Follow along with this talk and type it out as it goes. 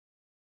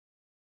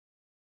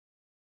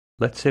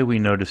Let's say we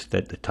notice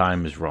that the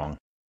time is wrong,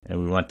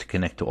 and we want to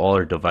connect to all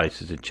our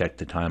devices and check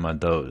the time on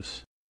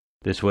those.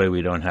 This way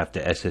we don't have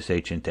to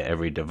SSH into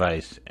every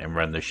device and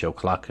run the show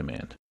clock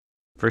command.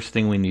 First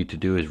thing we need to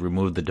do is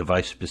remove the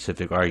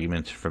device-specific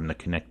arguments from the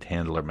connect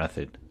handler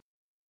method.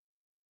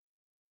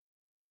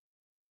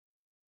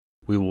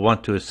 We will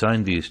want to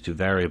assign these to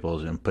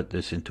variables and put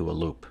this into a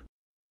loop.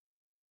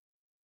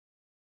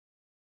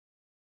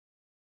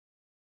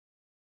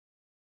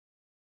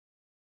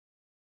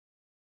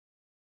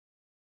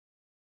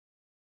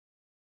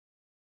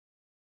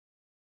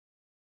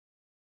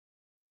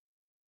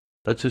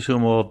 Let's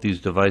assume all of these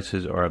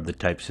devices are of the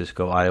type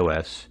Cisco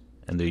IOS,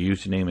 and their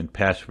username and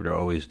password are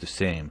always the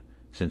same,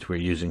 since we're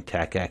using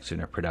TACACS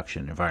in our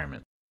production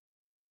environment.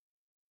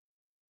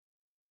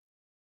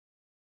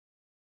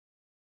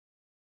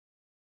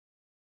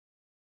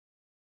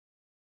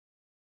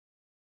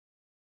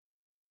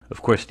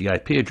 Of course, the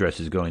IP address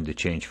is going to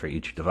change for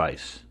each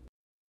device.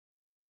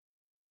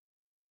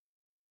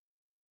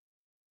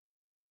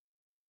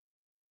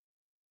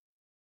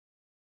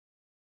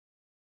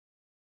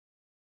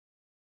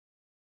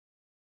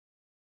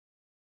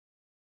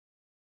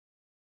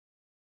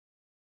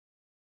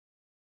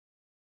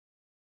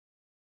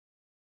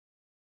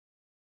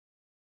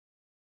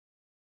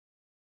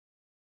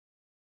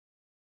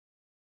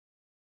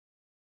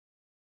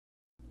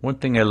 One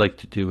thing I like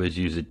to do is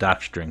use a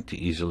docstring to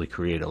easily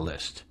create a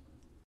list.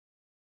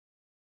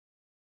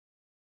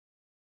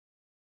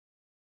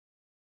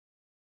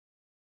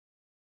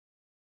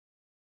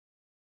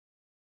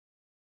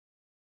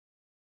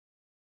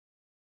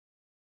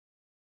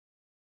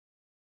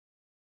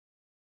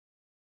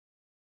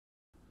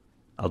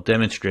 I'll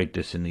demonstrate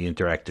this in the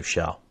interactive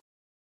shell.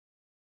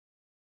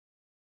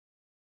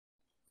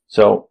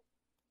 So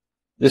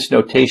this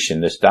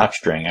notation, this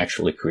docstring,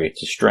 actually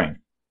creates a string.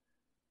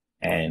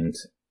 And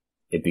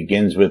it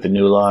begins with a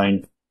new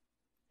line,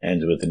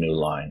 ends with a new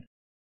line.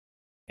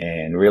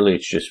 And really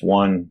it's just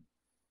one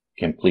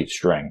complete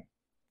string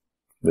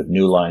with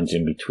new lines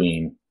in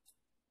between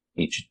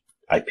each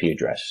IP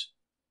address.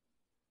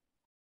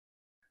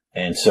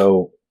 And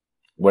so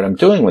what I'm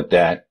doing with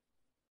that,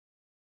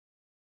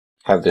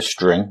 have this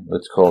string,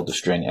 let's call it the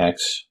string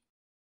X.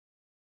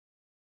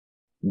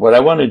 What I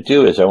want to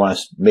do is I want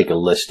to make a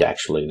list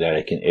actually that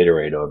I can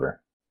iterate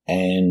over.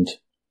 And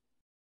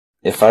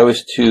if I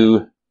was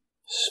to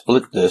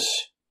split this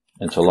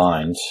into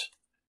lines,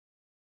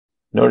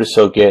 notice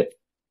I'll get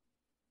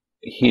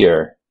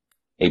here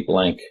a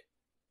blank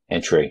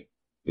entry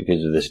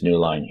because of this new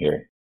line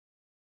here.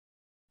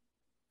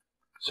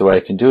 So what I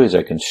can do is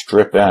I can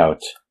strip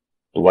out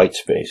the white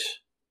space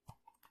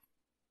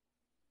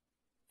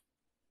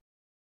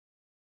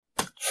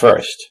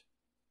first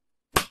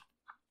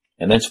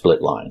and then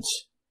split lines.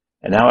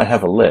 And now I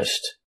have a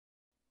list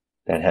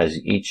that has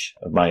each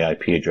of my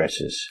IP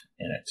addresses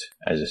in it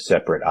as a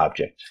separate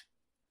object.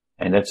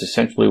 And that's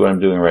essentially what I'm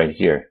doing right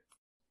here.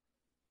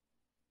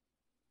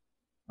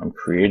 I'm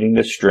creating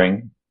the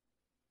string.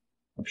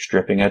 I'm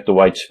stripping out the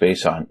white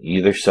space on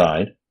either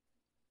side.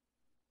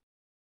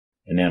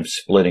 And then I'm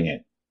splitting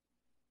it.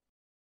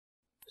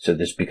 So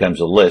this becomes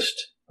a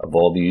list of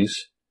all these,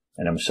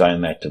 and I'm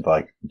assigning that to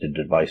the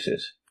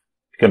devices.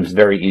 It becomes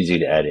very easy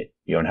to edit.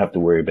 You don't have to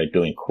worry about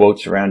doing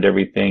quotes around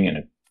everything and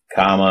a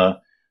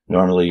comma.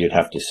 Normally you'd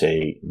have to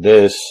say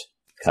this,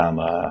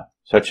 comma,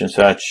 such and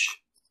such.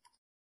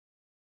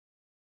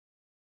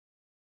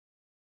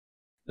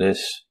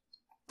 This.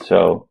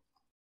 So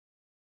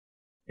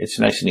it's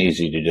nice and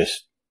easy to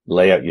just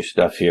lay out your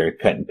stuff here,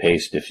 cut and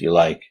paste if you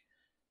like,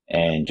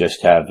 and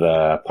just have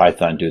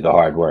Python do the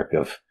hard work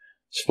of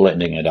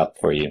splitting it up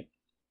for you.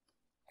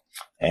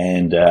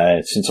 And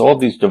since all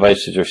of these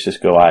devices are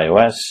Cisco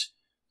IOS,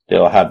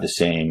 they'll have the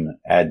same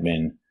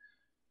admin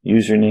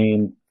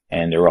username,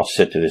 and they're all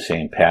set to the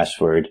same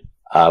password,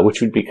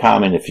 which would be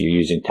common if you're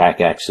using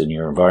TACACS in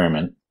your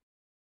environment.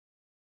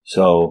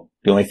 So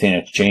the only thing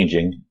that's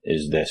changing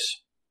is this.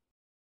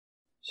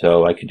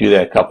 So I could do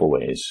that a couple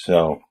ways.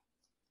 So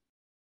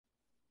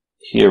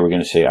here we're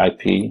going to say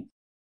IP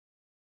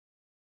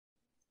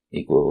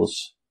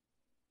equals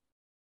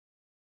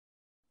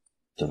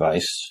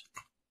device,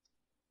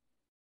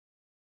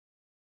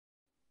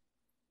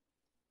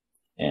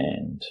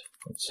 and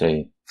let's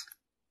say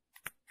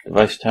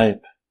device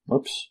type,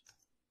 whoops,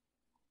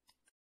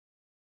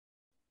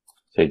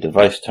 say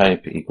device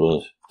type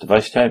equals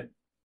device type,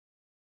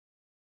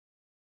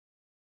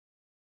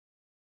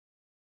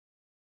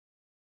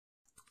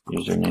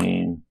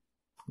 username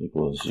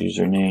equals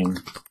username,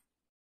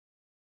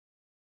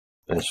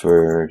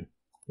 password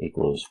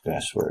equals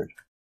password.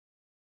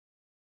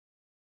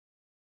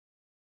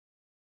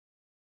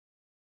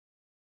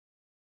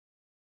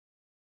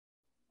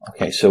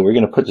 Okay, so we're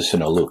going to put this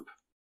in a loop.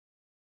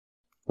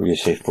 We're going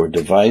to say for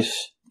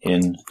device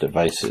in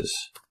devices.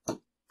 And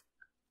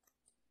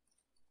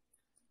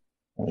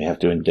we have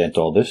to indent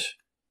all this.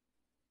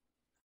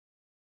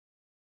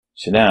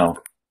 So now,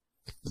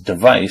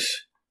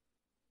 device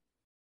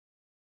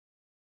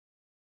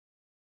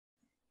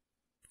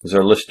is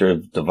our list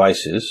of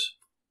devices.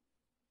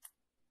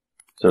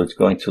 So it's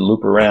going to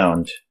loop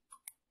around,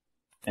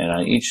 and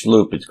on each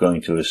loop it's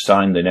going to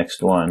assign the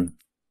next one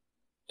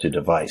to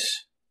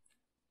device.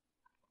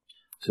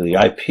 So the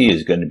IP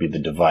is going to be the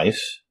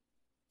device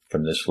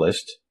from this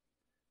list,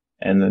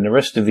 and then the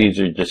rest of these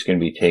are just going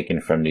to be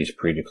taken from these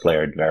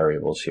pre-declared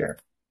variables here.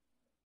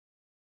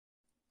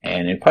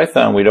 And in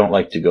Python, we don't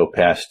like to go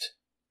past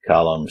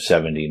column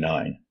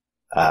 79.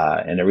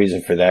 And the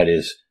reason for that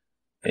is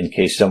in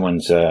case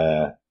someone's,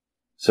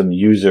 some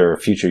user or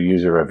future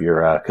user of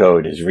your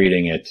code is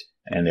reading it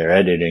and they're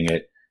editing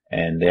it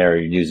and they're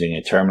using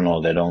a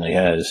terminal that only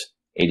has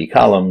 80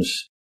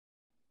 columns,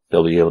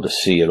 they'll be able to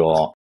see it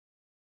all.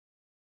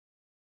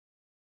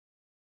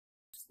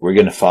 We're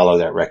going to follow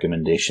that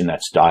recommendation,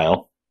 that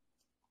style.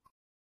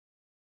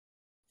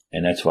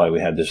 And that's why we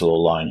have this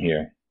little line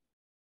here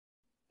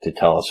to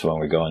tell us when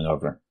we're going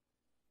over.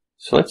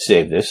 So let's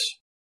save this,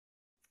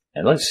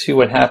 and let's see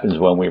what happens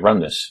when we run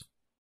this.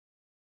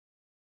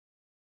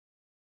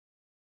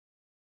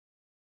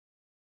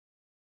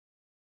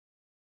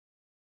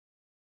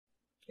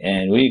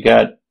 And we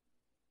got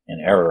an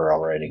error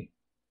already.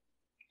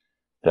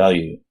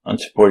 Value,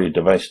 unsupported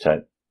device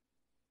type.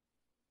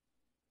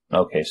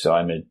 Okay, so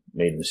I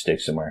made a mistake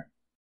somewhere.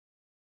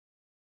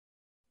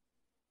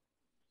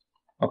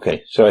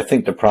 Okay, so I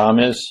think the problem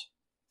is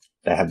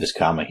I have this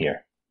comma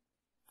here.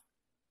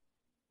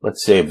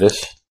 Let's save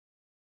this.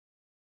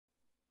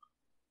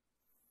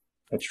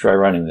 Let's try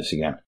running this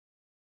again.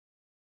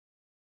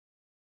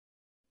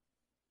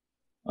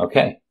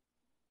 Okay,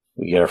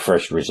 we get our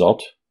first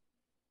result.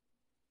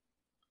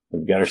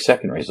 We've got our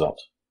second result.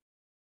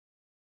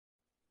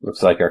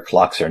 Looks like our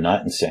clocks are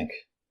not in sync.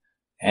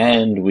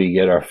 And we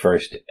get our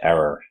first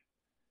error.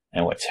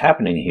 And what's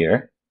happening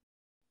here,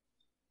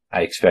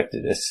 I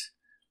expected this,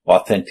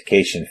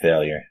 authentication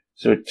failure.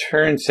 So it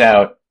turns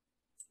out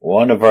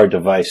one of our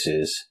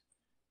devices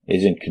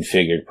isn't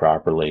configured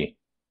properly,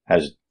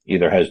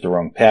 either has the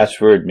wrong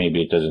password,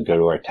 maybe it doesn't go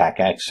to our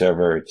TACACS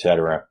server,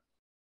 etc.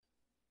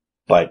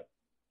 But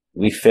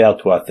we failed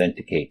to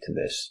authenticate to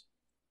this.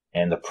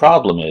 And the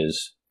problem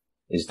is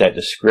that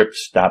the script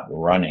stopped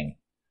running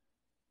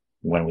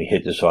when we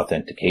hit this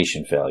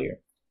authentication failure.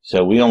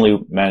 So we only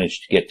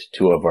managed to get to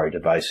 2 of our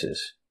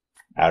devices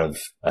out of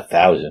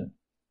 1,000.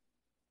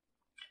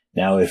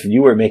 Now, if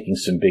you were making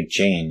some big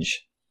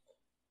change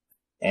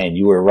and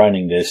you were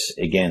running this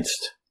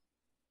against,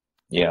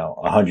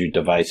 100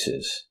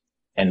 devices,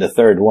 and the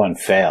third one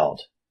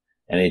failed,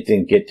 and it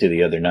didn't get to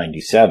the other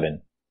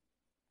 97,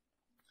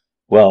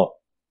 well,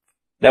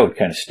 that would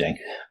kind of stink.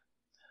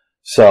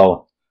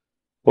 So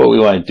what we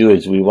want to do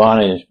is we want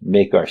to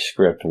make our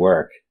script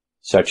work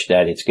such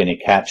that it's going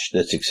to catch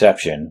this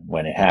exception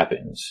when it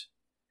happens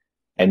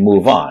and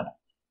move on.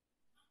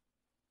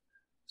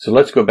 So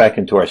let's go back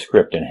into our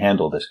script and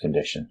handle this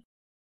condition.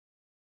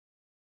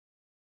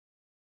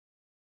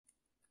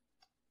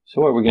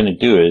 So what we're going to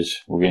do is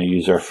we're going to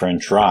use our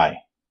friend try.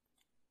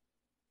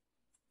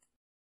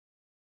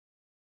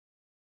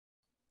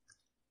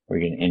 We're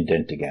going to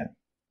indent again.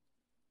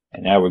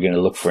 And now we're going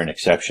to look for an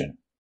exception.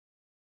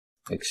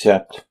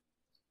 Except,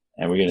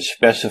 and we're going to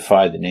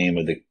specify the name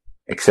of the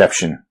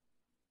exception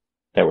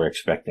that we're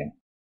expecting.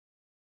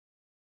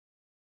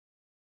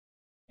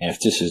 And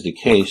if this is the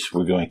case,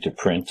 we're going to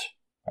print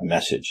a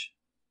message.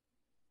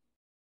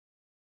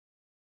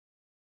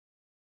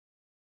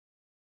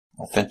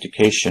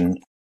 Authentication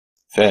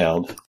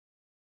failed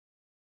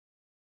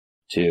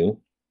to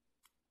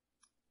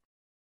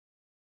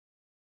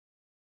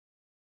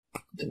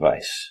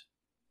device,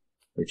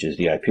 which is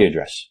the IP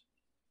address.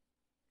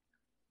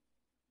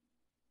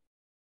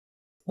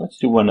 Let's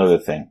do one other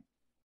thing.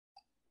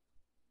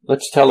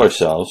 Let's tell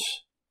ourselves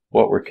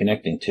what we're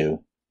connecting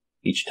to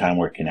each time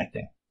we're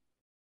connecting.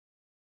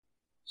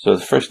 So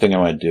the first thing I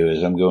want to do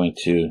is I'm going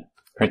to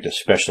print a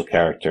special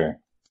character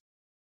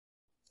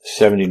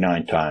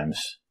 79 times.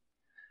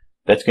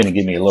 That's going to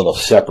give me a little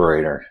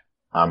separator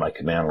on my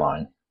command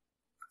line.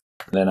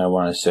 Then I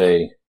want to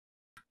say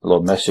a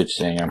little message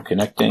saying I'm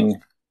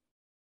connecting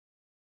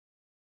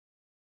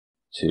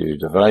to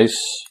device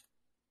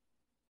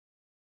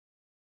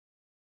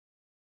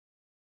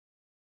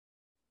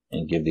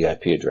and give the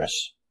IP address.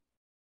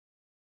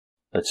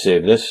 Let's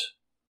save this.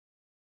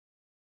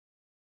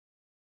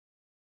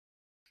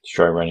 Let's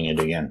try running it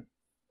again.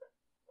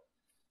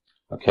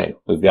 Okay,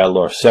 we've got a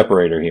little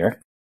separator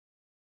here.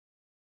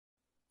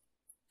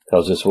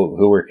 Tells us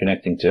who we're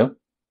connecting to.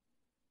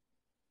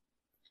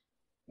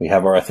 We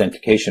have our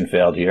authentication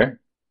failed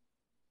here.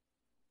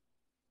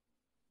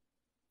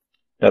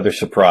 Another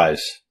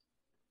surprise.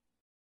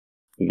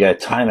 We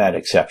got a timeout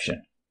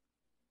exception.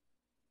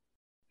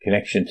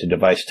 Connection to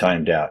device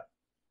timed out.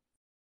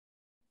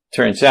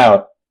 Turns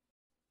out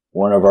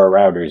one of our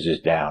routers is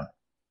down.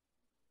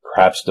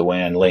 Perhaps the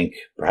WAN link,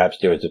 perhaps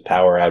there was a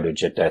power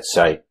outage at that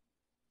site.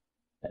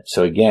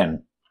 So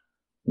again,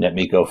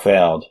 Netmiko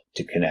failed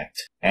to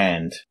connect.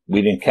 And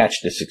we didn't catch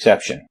this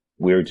exception.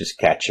 We were just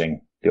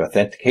catching the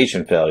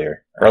authentication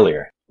failure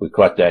earlier. We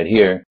caught that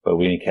here, but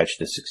we didn't catch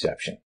this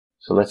exception.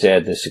 So let's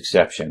add this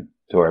exception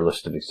to our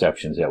list of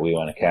exceptions that we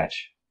want to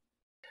catch.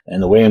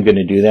 And the way I'm going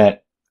to do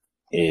that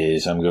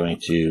is I'm going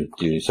to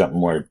do something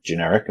more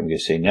generic. I'm going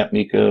to say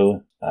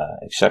Netmiko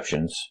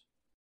exceptions.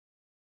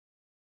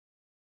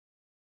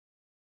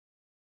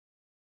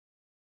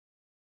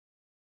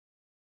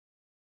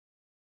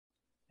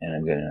 And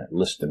I'm going to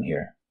list them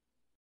here.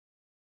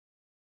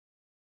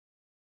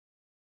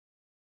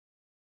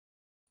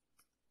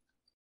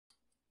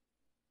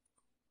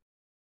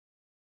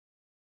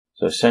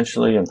 So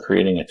essentially, I'm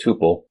creating a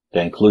tuple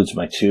that includes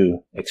my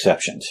two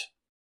exceptions.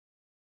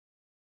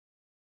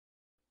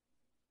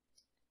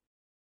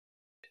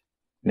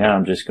 Now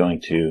I'm just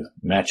going to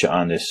match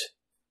on this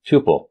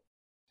tuple.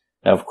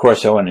 Now, of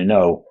course, I want to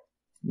know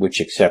which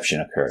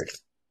exception occurred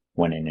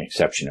when an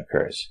exception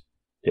occurs.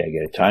 Did I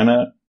get a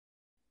timeout,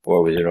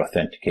 or was it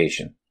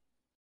authentication?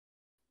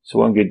 So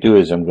what I'm going to do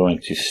is I'm going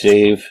to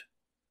save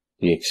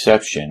the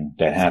exception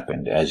that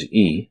happened as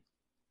E,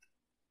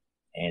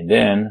 and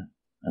then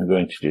I'm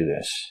going to do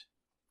this.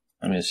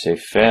 I'm going to say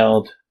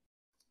failed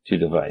to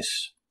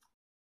device.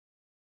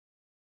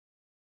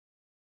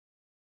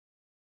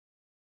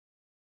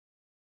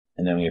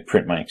 And then I'm going to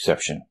print my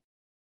exception.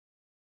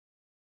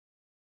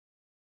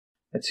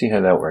 Let's see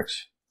how that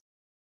works.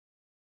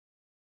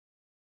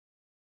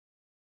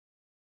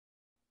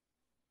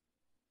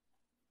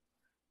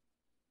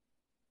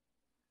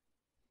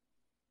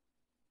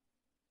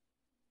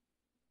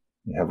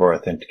 We have our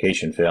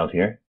authentication failed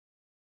here.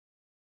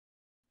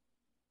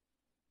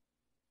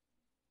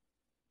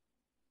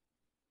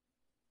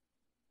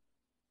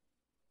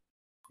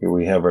 Here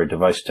we have our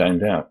device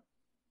timed out.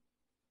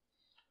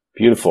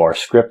 Beautiful, our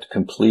script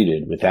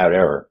completed without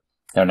error.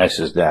 How nice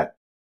is that?